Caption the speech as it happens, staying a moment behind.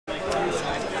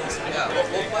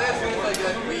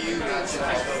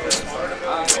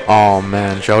Oh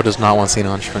man, Joe does not want Cena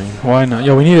on screen. Why not?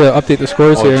 Yo, we need to update the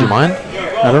scores here. Do you mind?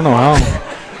 I don't know how.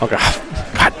 Okay.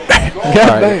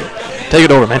 God. Right. Take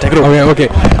it over, man. Take it over. Okay.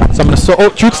 So I'm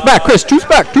gonna juice back, Chris. Juice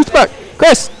back,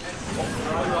 Chris.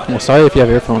 Well, sorry if you have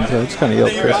earphones. I just kind of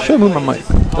yelled, Chris. Should have moved my mic.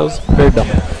 That was very dumb.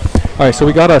 All right, so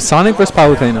we got a Sonic versus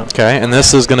Palutena. Okay, and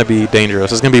this is gonna be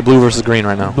dangerous. It's gonna be blue versus green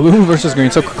right now. Blue versus green.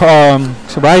 So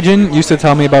Raijin used to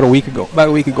tell me about a week ago,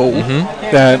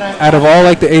 that out of all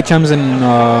like the HMs and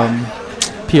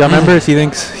PR members, he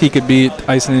thinks he could beat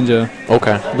Iceninja.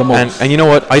 Okay. The most. And you know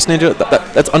what, Iceninja,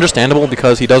 that's understandable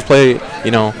because he does play,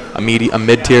 you know, a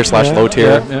mid tier / low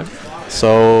tier. Yeah.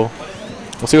 So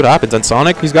we'll see what happens. And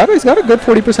Sonic, he's got a good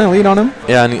 40% lead on him.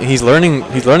 Yeah, and he's learning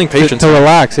patience to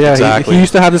relax. Yeah, exactly. He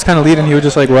used to have this kind of lead, and he would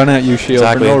just like run at you, shield.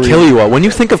 Exactly. For no KillUA. When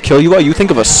you think of KillUA, you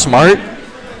think of a smart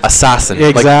assassin.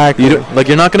 Exactly. Like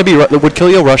you're not going to be would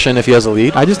KillUA rush in if he has a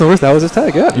lead? I just noticed that was his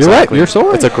tag. Yeah, exactly. You're right. You're so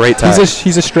right. It's a great tag.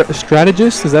 He's a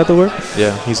strategist. Is that the word?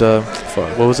 Yeah. He's a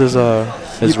what was his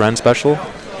Ren special?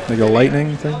 Like a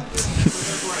lightning thing.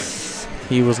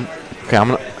 He wasn't.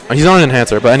 Okay, he's not an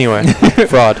enhancer, but anyway,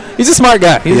 fraud. He's a smart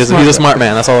guy. He's a smart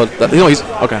man. That's all. You know, he's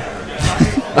okay.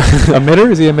 A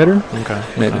emitter? Is he a emitter? Okay.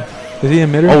 Maybe. Is he a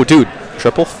emitter? Oh, dude,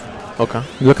 triple. Okay.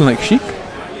 You looking like Sheik?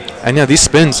 And yeah, these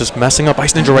spins just messing up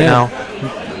Iceninja right now.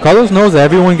 Carlos knows that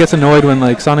everyone gets annoyed when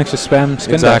like Sonic just spin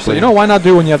exactly. dash. So, you know, why not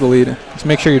do it when you have the lead? Just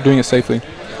make sure you're doing it safely.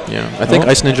 Yeah, I think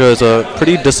Iceninja is a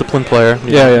pretty disciplined player.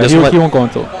 He won't go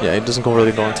until. Yeah, he doesn't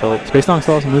really go until. Space Dong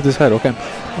still hasn't moved his head. Okay.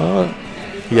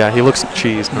 Yeah, he looks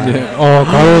cheese. Yeah. Oh,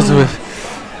 Carlos with.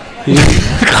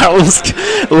 Carlos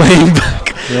laying back,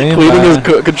 cleaning his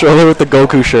controller with the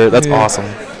Goku shirt. That's awesome.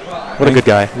 What a good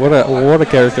guy. What a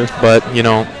character. But you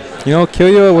know,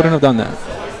 KillUA wouldn't have done that.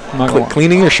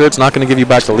 Cleaning your shirt's not going to give you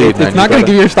back the lead. It's not going to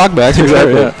give you your stock back.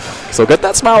 Exactly. Yeah. So get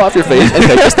that smile off your face and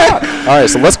take a stop. All right,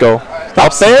 so let's go.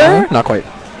 Stop there. Not quite.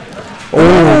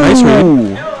 Oh, nice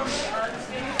read.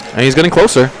 And he's getting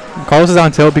closer. Carlos is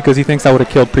on tilt because he thinks that would have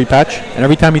killed pre-patch, and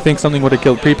every time he thinks something would have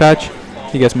killed pre-patch,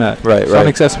 he gets mad. Right.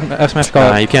 Sonic's S-Smash call.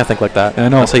 Nah, you can't think like that. I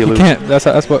know. That's how you lose. Can't. That's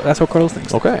what Carlos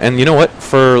thinks. Okay, and you know what?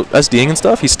 For SDing and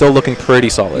stuff, he's still looking pretty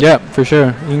solid. Yeah, for sure.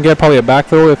 You can get probably a back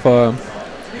throw if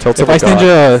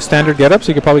Iceninja standard get-ups,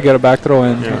 you could probably get a back throw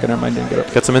and okay, never mind, didn't get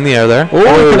up. Gets him in the air there. Oh,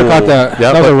 he could have caught that.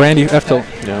 Yeah, that was a Randy F tilt.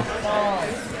 Yeah.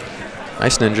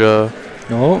 Iceninja.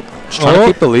 No. Just trying to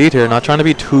keep the lead here, not trying to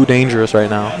be too dangerous right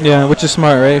now. Yeah, which is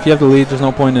smart, right? If you have the lead, there's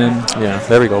no point in. Yeah,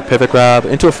 there we go. Pivot grab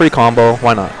into a free combo.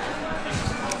 Why not?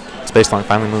 Space line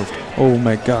finally moved. Oh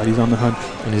my God, he's on the hunt.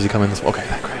 And is he coming this way? Okay,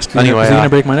 that crashed. Anyway, is he gonna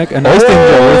break my neck? And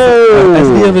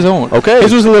SD of his own. Okay.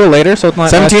 His was a little later, so it's not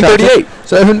 1738.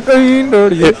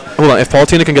 1738. Hold on, if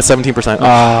Palutena can get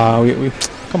 17%. We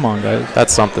come on, guys.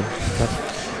 That's something.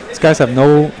 These guys have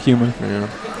no humor. Yeah.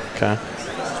 Okay.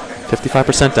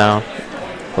 55% down.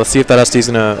 Let's see if that SD is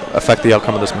gonna affect the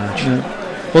outcome of this match. Yeah.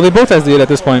 Well, they both SD it at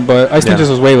this point, but Iceninja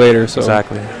was way later, so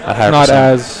exactly. At higher not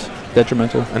as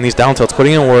detrimental. And these down tilts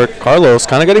putting in work. Carlos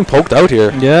kind of getting poked out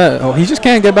here. Yeah. Oh, he just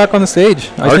can't get back on the stage.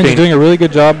 Iceninja's doing a really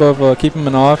good job of keeping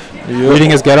him off, reading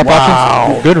his get up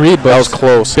options. Good read, but that was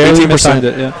close. Barely missed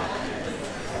it. Yeah.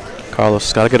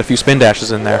 Carlos got to get a few spin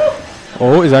dashes in there.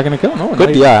 Oh, is that gonna kill? No.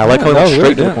 Good. Yeah, I like how he went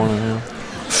straight to the corner. Yeah.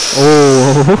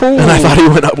 Oh. And I thought he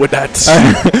went up with that.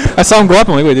 I saw him go up.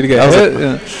 I'm like, wait, did he get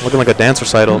hit? Looking like a dance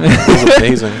recital. It was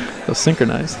amazing. It was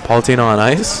synchronized. Palutena on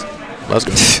ice. Let's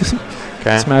go.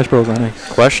 Okay. Smash Bros on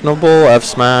ice. Questionable F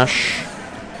smash.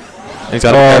 And he's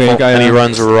got and he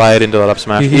runs right into that up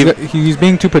smash. He's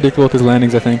being too predictable with his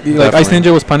landings, I think. Like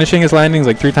Iceninja was punishing his landings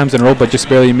like 3 times in a row, but just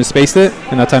barely misspaced it,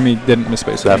 and that time he didn't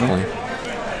misspace it. Definitely.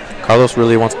 Carlos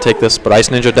really wants to take this, but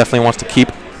Iceninja definitely wants to keep,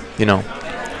 you know.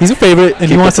 He's a favorite,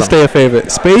 and he wants to stay a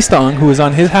favorite. Space Dong, who is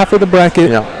on his half of the bracket,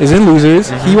 is in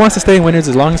losers. He wants to stay in winners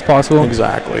as long as possible.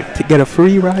 Exactly. To get a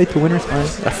free ride to winners.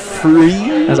 A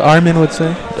free? As Armin would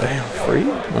say. Damn, free?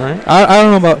 All right. I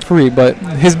don't know about free, but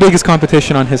his biggest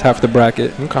competition on his half of the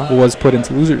bracket was put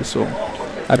into losers, so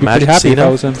I'd be pretty happy if I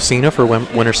was him. Cena for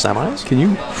winner semis? Can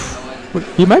you?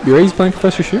 He might be, right? He's playing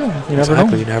Professor Shiro. You never know.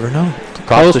 You never know.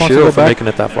 Carlos wants to go back. Making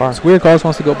it that far. It's weird. Carlos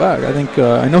wants to go back. I think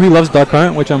I know he loves Duck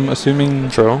Hunt, which I'm assuming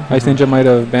Iceninja might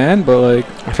have banned, but like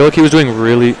I feel like he was doing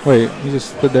really. Wait, he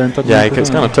just stood there and took. Yeah, he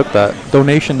kind of took that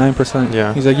donation 9%.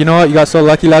 Yeah, he's like, you know what? You got so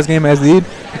lucky last game as lead.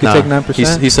 You can take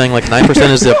 9%. He's saying like 9%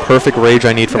 is the perfect rage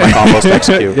I need for my combos to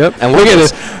execute. Yep. And look at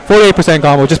this, 48%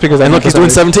 combo just because. And look, he's doing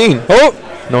 17.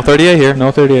 Oh, no 38 here.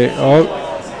 No 38.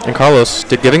 Oh. And Carlos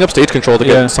giving up stage control to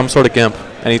get some sort of gimp.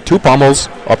 And he 2 pommels,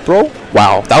 up throw.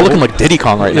 Wow, that looking like Diddy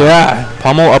Kong right now. Yeah.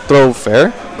 Pommel, up throw,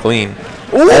 fair, clean.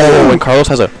 Oh, and Carlos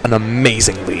has an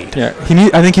amazing lead. Yeah,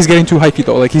 I think he's getting too hypey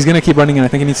though. Like he's gonna keep running, and I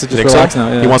think he needs to just relax now.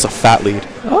 Yeah. He wants a fat lead.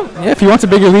 Oh, yeah. If he wants a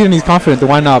bigger lead and he's confident, then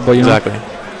why not? But you know,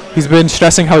 he's been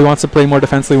stressing how he wants to play more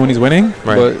defensively when he's winning.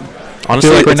 Right. But honestly, I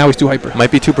feel like right now he's too hyper.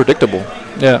 Might be too predictable.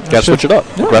 Yeah. Gotta switch it up.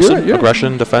 Yeah,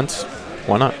 aggression, defense.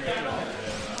 Why not?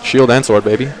 Shield and sword,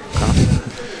 baby.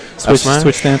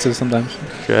 Switch stances sometimes.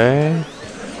 Okay.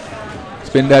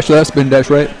 Spin dash left, spin dash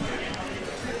right.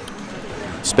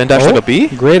 Spin dash like a B.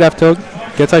 Great F tilt.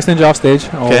 Gets Iceninja off stage.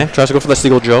 Okay. Tries to go for that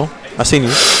Seagull Joe. I seen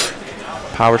you.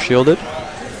 Power shielded.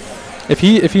 If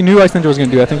he knew Iceninja was gonna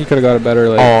do, I think he could have got it better.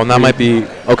 Like, and that might be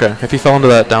okay. If he fell into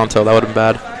that down tilt, that would have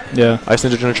been bad. Yeah.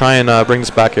 Iceninja gonna try and bring this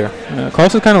back here. Yeah.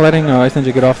 Carlos is kind of letting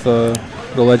Iceninja get off the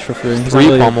ledge for free. He's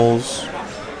 3 pummels.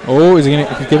 Oh, is he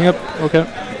gonna? He's giving up. Okay.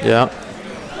 Yeah.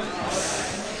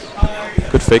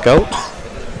 Good fake out.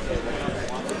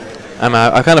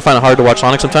 I kind of find it hard to watch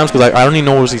Sonic sometimes because I don't even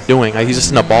know what he's doing. He's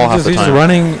just in a ball half the time. He's just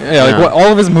running. Yeah, like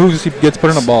all of his moves he gets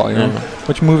put in a ball. You know?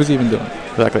 Which move is he even doing?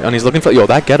 Exactly. And he's looking for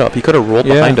that get up. He could have rolled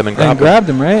behind him and grabbed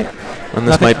him, right? And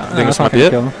this might be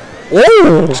it.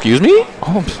 Oh! Excuse me?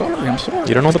 Oh, I'm sorry.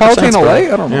 You don't know the percents, bro. I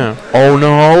don't know. Yeah. Oh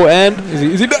no! And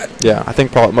is he dead? Yeah, I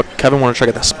think Kevin wanted to try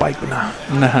to get that spike, but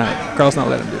nah. Carl's not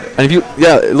letting him do it. And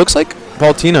it looks like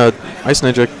Palutena,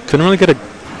 Iceninja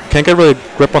can't get really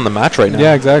grip on the match right now.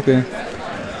 Yeah, exactly.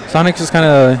 Sonic's just kind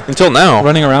of until now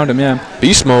running around him. Yeah.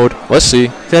 Beast mode. Let's see.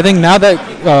 See, I think now that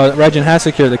Raijin has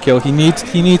secured the kill, he needs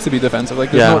to be defensive.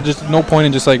 Like there's no point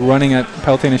in just like running at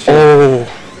Palutena's shit. Oh.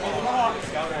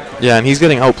 Yeah, and he's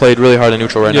getting outplayed really hard in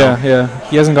neutral right now. Yeah.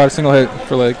 He hasn't got a single hit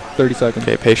for like 30 seconds.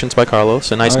 Okay, patience by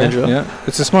Carlos and Iceninja. Yeah,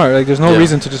 it's just smart. Like there's no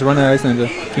reason to just run at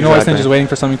Iceninja. You know Iceninja's waiting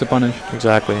for something to punish.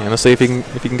 Exactly. And let's see if he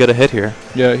can get a hit here.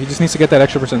 Yeah, he just needs to get that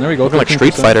extra percent. There we go. Looking like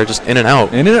Street Fighter, just in and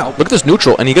out. Look at this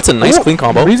neutral, and he gets a nice clean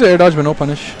combo. He's air dodge, but no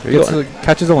punish.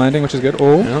 Catches a landing, which is good.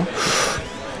 Oh.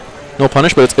 Yeah. No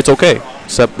punish, but it's okay.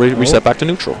 Reset back to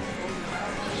neutral.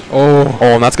 Oh,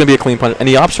 and that's going to be a clean punish. And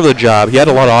he opts for the jab. He had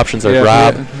a lot of options there.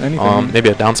 Grab, maybe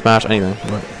a down smash, anything.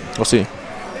 We'll see.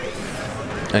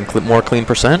 And more clean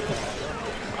percent.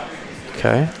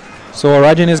 Okay. So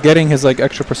Raijin is getting his like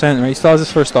extra percent, right? He still has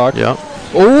his first stock. Yeah.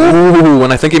 Oh,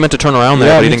 and I think he meant to turn around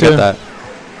there, but he didn't get that.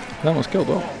 That almost killed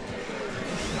though.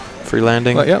 Free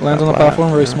landing. Lands on the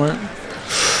platform. Very smart.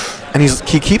 And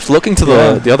he keeps looking to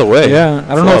the other way. Yeah.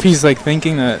 I don't know if he's like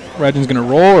thinking that Raijin's gonna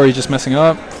roll or he's just messing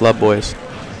up. Flub boys.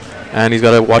 And he's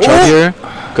got to watch out here.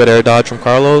 Good air dodge from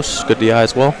Carlos. Good DI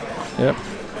as well. Yep.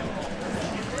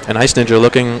 And Iceninja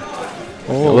looking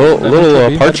a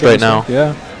little parched right now.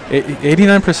 Yeah.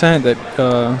 89% that he's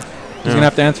going to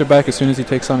have to answer back as soon as he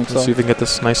takes Sonic's off. Let's see if we can get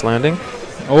this nice landing.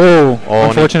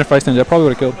 Unfortunate for Iceninja. Probably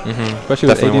would have killed. Especially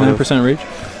with 89% reach.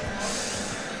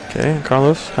 Okay, and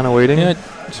Carlos kind of waiting. Yeah,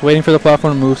 just waiting for the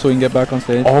platform to move so he can get back on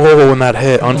stage. Oh, and that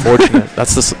hit. Unfortunate.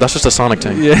 That's just a Sonic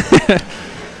tank. Yeah.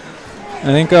 I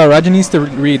think Raijin needs to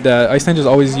read that Iceninja's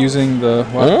always using the...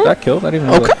 Wow, that killed? I didn't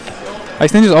even know that.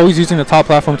 Iceninja's always using the top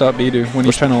platform to up WiiU when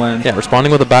he's trying to land. Yeah,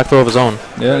 responding with a back throw of his own.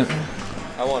 Yeah.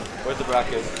 I won. Where's the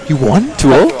bracket? You won?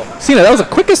 2-0? Cena, that was the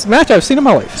quickest match I've seen in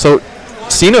my life. So,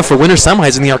 Cena for winner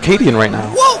semis in the Arcadian right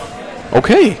now. Whoa!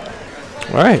 Okay.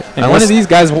 All right. And one of these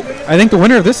guys, I think the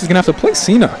winner of this is going to have to play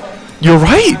Cena. You're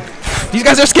right. These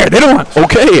guys are scared. They don't want.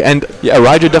 Okay, and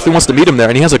Raijin definitely wants to meet him there,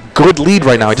 and he has a good lead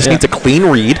right now. He just needs a clean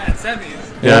read.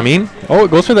 You know what I mean? Oh, it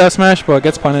goes for the S smash, but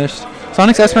gets punished.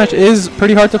 Sonic's S smash is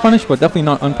pretty hard to punish, but definitely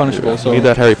not unpunishable. So you need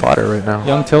that Harry Potter right now.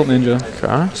 Young Tilt Ninja.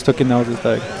 Okay. Just took it now with his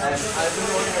tag.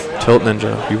 Tilt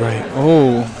Ninja, you're right.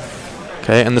 Oh.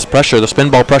 Okay, and this pressure, the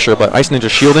spin ball pressure, but Iceninja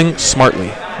shielding smartly.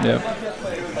 Yeah.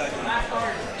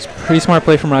 It's pretty smart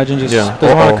play from Raijin. Just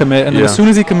doesn't want to commit, and then as soon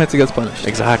as he commits, he gets punished.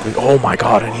 Exactly. Oh my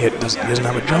God, and he doesn't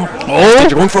have a jump. Oh, you're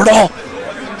going for it all.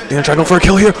 You're trying to go for a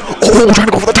kill here. Oh, trying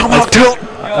to go for the tomahawk tilt.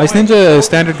 Iceninja is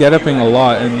standard get-upping a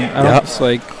lot, and I don't it's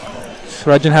like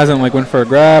Raijin hasn't like went for a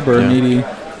grab or a meaty.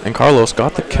 And Carlos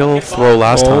got the kill throw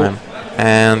last time,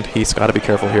 and he's got to be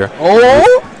careful here.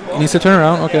 Oh, needs to turn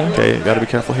around. Okay, got to be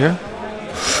careful here.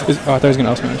 I thought he was gonna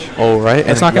out smash. Oh right,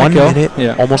 it's and not gonna kill.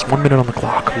 Minute, almost 1 minute on the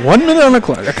clock. 1 minute on the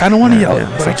clock. I kind of want to yell,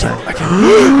 but I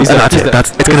can't.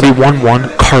 It's gonna be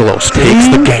 1-1. Carlos takes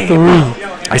the game.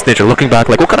 Iceninja looking back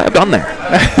like, what could I have done there?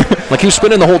 Like he was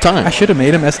spinning the whole time. I should have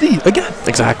made him SD again.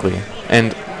 Exactly.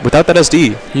 And without that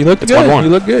SD, he looked good. 1-1. He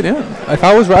looked good. Yeah. If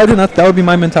I was Raijin, that would be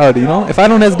my mentality. You know, if I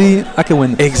don't SD, I can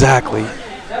win. Exactly.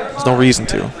 There's no reason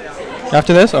to.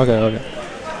 After this, okay.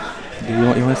 Do you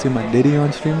want to see my Diddy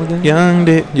on stream again? Young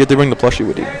Diddy. You have to bring the plushie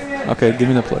with you. Okay, give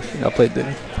me the plushie. I'll play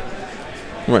Diddy.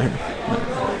 Right.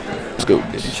 Let's go.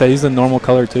 Diddy. Should I use the normal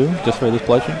color too, just for this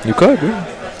plushie? You could.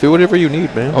 Yeah. Do whatever you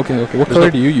need, man. Okay. What color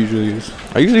do you usually use?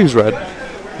 I usually use red.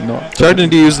 No. Starting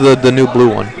to use the new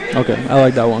blue one. Okay, I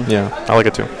like that one. Yeah, I like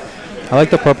it too. I like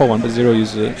the purple one, but Zero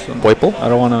uses it. So Purple? I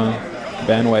don't want to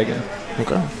bandwagon.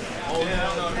 Okay.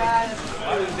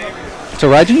 So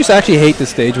Raijin used to actually hate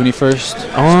this stage when he first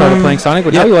started playing Sonic,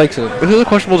 but now he likes it. It is a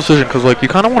questionable decision because like you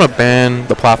kind of want to ban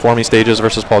the platforming stages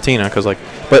versus Palutena because like,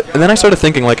 and then I started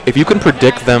thinking like if you can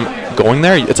predict them going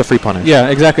there, it's a free punish. Yeah,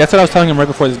 exactly. That's what I was telling him right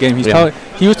before this game.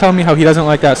 He was telling me how he doesn't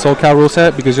like that SoCal rule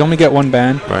set because you only get one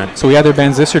ban. Right. So he either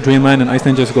bans this or Dreamland, and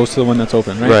Iceninja just goes to the one that's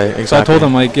open. Right. Right. Exactly. So I told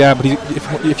him like, yeah, but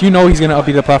if you know he's gonna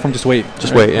upbeat the platform, just wait.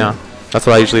 Just wait. Yeah. That's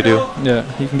what I usually do. Yeah.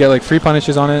 You can get like free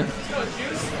punishes on it.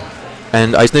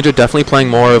 And Iceninja definitely playing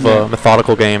more of a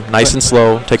methodical game. Nice and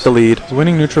slow. Take the lead. He's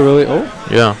winning neutral really. Oh.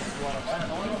 Yeah.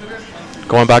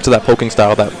 Going back to that poking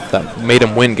style that made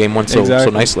him win game one so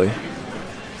nicely.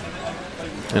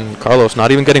 And Carlos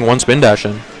not even getting one spin dash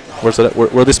in. Where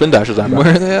are the spin dashes at?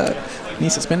 Where are they at?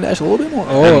 Needs to spin dash a little bit more.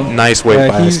 Oh. And nice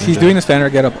wave by Iceninja. He's doing the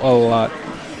standard get up a lot.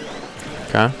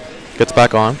 Okay. Gets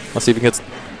back on. Let's see if he gets...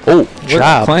 Oh,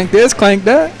 jab. Clank this, clank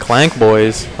that. Clank,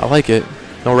 boys. I like it.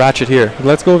 No ratchet here.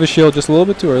 Let's go with his shield just a little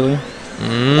bit too early.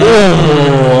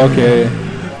 Oh, okay.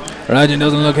 Raijin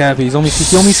doesn't look happy. He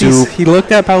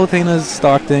looked at Palutena's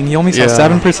stock thing. He only saw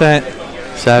 7%.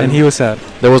 And he was sad.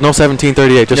 There was no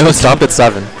 1738. Just stopped at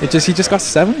 7. He just got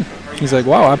 7. He's like,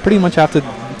 wow, I pretty much have to.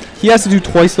 He has to do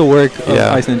twice the work of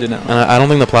Iceninja now. And I don't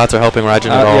think the plats are helping Raijin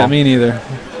at all. Yeah, me neither.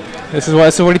 This is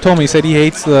what he told me. He said he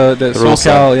hates the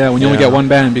SoCal. Yeah, when you only get one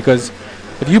ban, because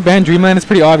if you ban Dreamland, it's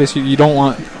pretty obvious you don't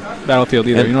want Battlefield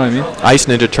either. You know what I mean?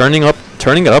 Iceninja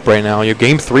turning it up right now. You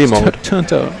game 3 mode.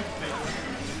 Turned up.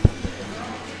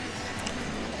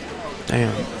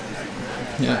 Damn.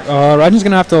 Yeah. Raijin's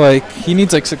gonna have to he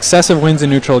needs successive wins in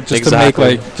neutral just to make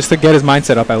just to get his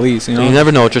mindset up at least. You know. You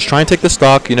never know. Just try and take the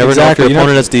stock. You never know if your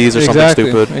opponent has Ds or something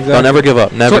stupid. Don't never give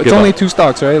up. Never give up. It's only 2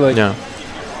 stocks, right? Yeah.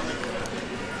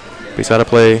 But he's gotta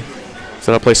play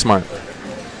smart.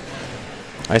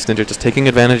 Iceninja just taking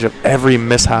advantage of every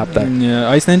mishap that.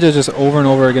 Yeah, Iceninja just over and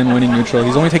over again winning neutral.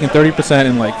 He's only taking 30%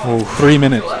 in 3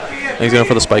 minutes. And he's going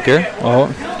for the spike here.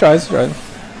 Oh, tries.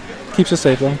 Keeps it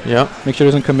safe though. Yeah. Make sure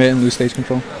he doesn't commit and lose stage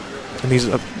control. And he's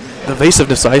the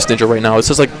evasiveness of Iceninja right now. It's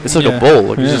just like a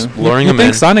bull. He's just luring him in.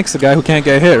 You think Sonic's the guy who can't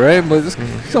get hit, right? But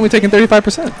he's only taking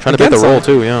 35%. Trying to beat the roll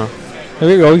too. Yeah. There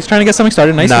we go. He's trying to get something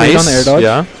started. Nice on the air dodge.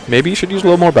 Yeah. Maybe you should use a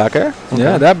little more back air. Okay.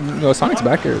 Yeah, Sonic's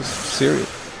back air is serious.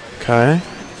 Okay.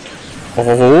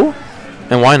 Oh.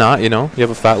 And why not? You have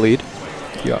a fat lead.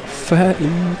 Yeah, fat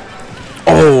lead.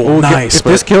 Oh, nice. If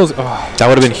this kills... Oh. That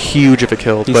would have been huge if it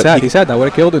killed. He said that would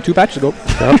have killed 2 patches ago.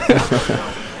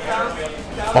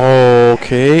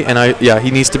 Okay. And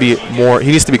he needs to be more...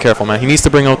 He needs to be careful, man. He needs to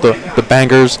bring out the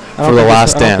bangers for the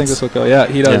last dance. I don't think this will kill. Yeah,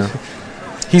 he does. Yeah.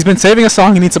 He's been saving a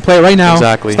song. He needs to play it right now.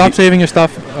 Exactly. Stop saving your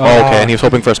stuff. Okay, and he was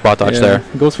hoping for a spot dodge there.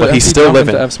 Goes for but he's still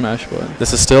living. F smash, but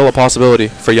this is still a possibility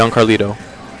for young Carlito.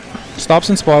 Stops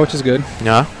in spot, which is good.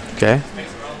 Yeah. Okay.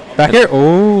 Back air.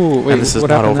 Oh, wait. And this is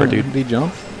not over, dude. Did he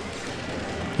jump?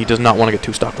 He does not want to get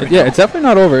 2 stock right now. It's definitely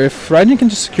not over. If Raijin can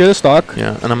just secure the stock.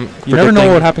 Yeah, and you never know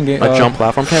what would happen. A jump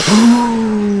platform catch.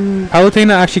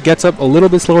 Palutena actually gets up a little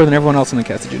bit slower than everyone else in the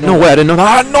catch. Did you know? No way, I didn't know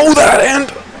that. I know that, and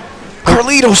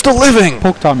Carlito's still living.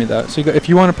 Poke taught me that. So if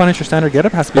you want to punish your standard get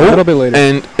up, it has to be a little bit later.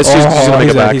 And it's just going to make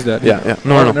it back. He's dead. Yeah.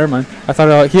 No. Never mind. I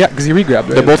thought because he re-grabbed.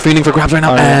 They're both fiending for grabs right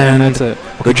now. And that's it.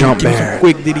 The jump bear.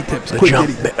 Quick ditty tips.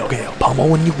 Okay, pummel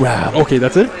when you grab. Okay,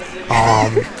 that's it.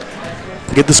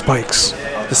 Get the spikes.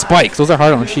 The spikes. Those are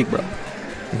hard on a sheet, bro.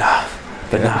 Nah.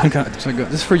 But nah. This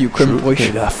is for you, criminal boy.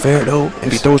 Okay, fair though.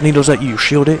 If he throws needles at you,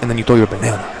 shield it, and then you throw your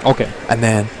banana. Okay. And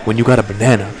then when you got a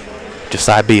banana, just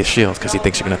side B his shield because he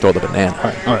thinks you're gonna throw the banana.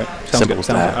 All right. Sounds good.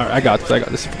 All right, I got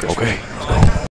this. Okay.